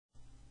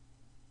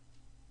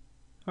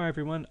Hi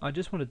everyone, I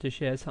just wanted to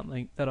share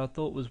something that I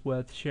thought was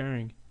worth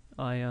sharing.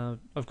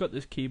 I've got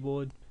this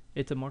keyboard.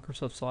 It's a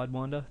Microsoft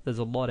Sidewinder. There's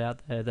a lot out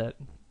there that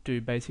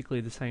do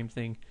basically the same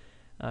thing.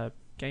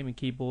 Gaming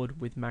keyboard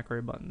with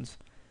macro buttons.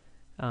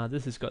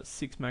 This has got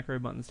 6 macro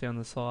buttons down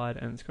the side,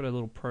 and it's got a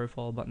little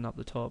profile button up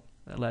the top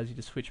that allows you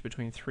to switch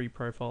between 3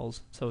 profiles.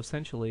 So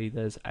essentially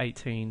there's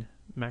 18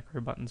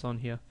 macro buttons on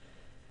here.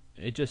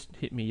 It just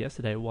hit me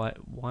yesterday, why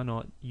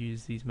not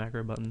use these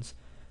macro buttons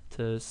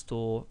to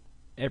store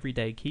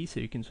everyday key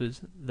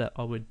sequences that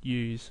I would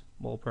use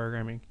while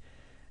programming.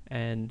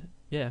 And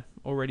yeah,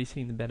 already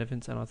seeing the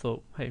benefits, and I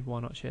thought, hey, why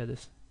not share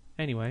this?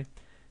 Anyway,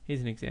 here's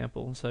an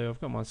example. So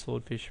I've got my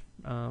Swordfish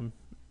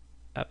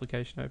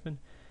application open,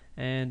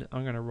 and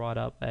I'm going to write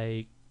up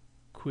a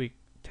quick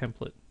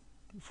template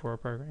for a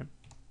program.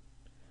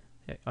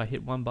 Yeah, I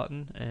hit one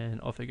button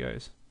and off it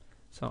goes.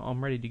 So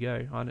I'm ready to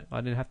go. I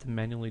didn't have to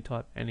manually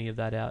type any of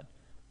that out.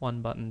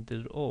 One button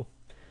did it all.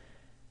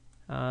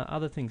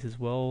 Other things as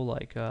well,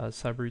 like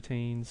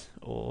subroutines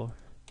or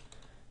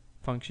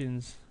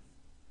functions.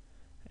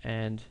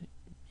 And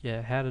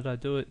yeah, how did I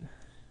do it?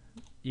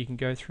 You can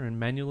go through and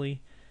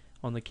manually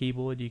on the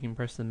keyboard, you can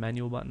press the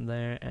manual button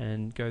there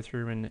and go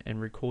through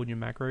and record your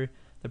macro.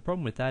 The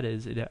problem with that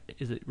is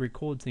it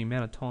records the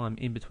amount of time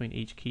in between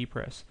each key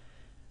press.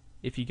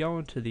 If you go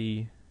into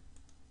the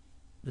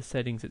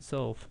settings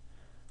itself,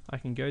 I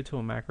can go to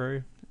a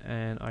macro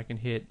and I can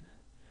hit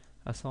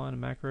assign a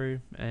macro,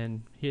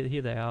 and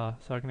here they are.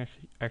 So I can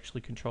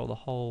actually control the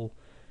whole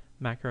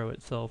macro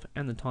itself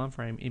and the time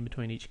frame in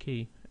between each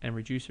key and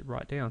reduce it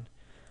right down.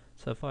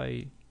 So if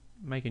I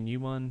make a new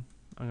one,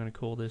 I'm going to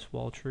call this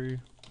while true,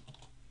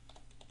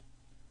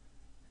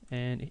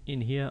 and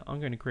in here I'm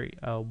going to create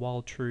a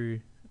while true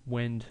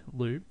wend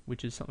loop,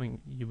 which is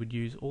something you would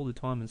use all the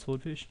time in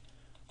Swordfish.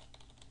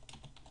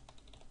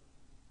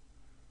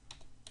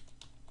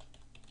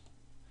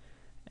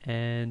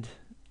 And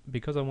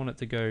because I want it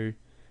to go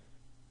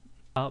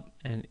up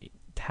and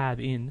tab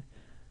in,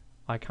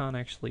 I can't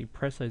actually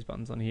press those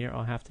buttons on here.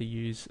 I have to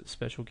use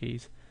special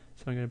keys.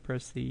 So I'm going to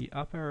press the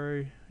up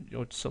arrow,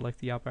 or select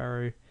the up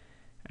arrow,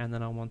 and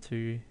then I want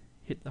to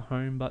hit the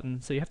home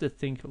button. So you have to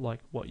think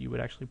like what you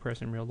would actually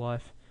press in real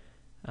life,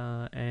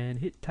 and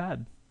hit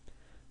tab.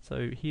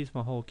 So here's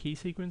my whole key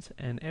sequence,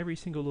 and every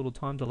single little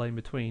time delay in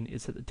between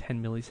is at the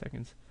 10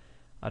 milliseconds.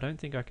 I don't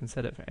think I can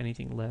set it for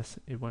anything less.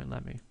 It won't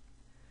let me.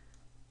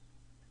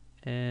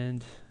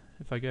 And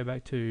if I go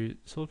back to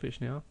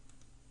Swordfish now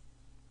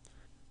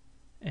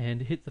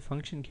and hit the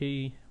function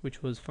key,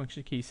 which was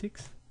function key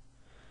 6,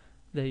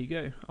 there you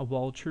go, a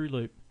while true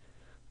loop.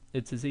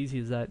 It's as easy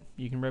as that.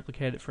 You can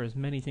replicate it for as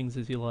many things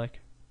as you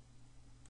like.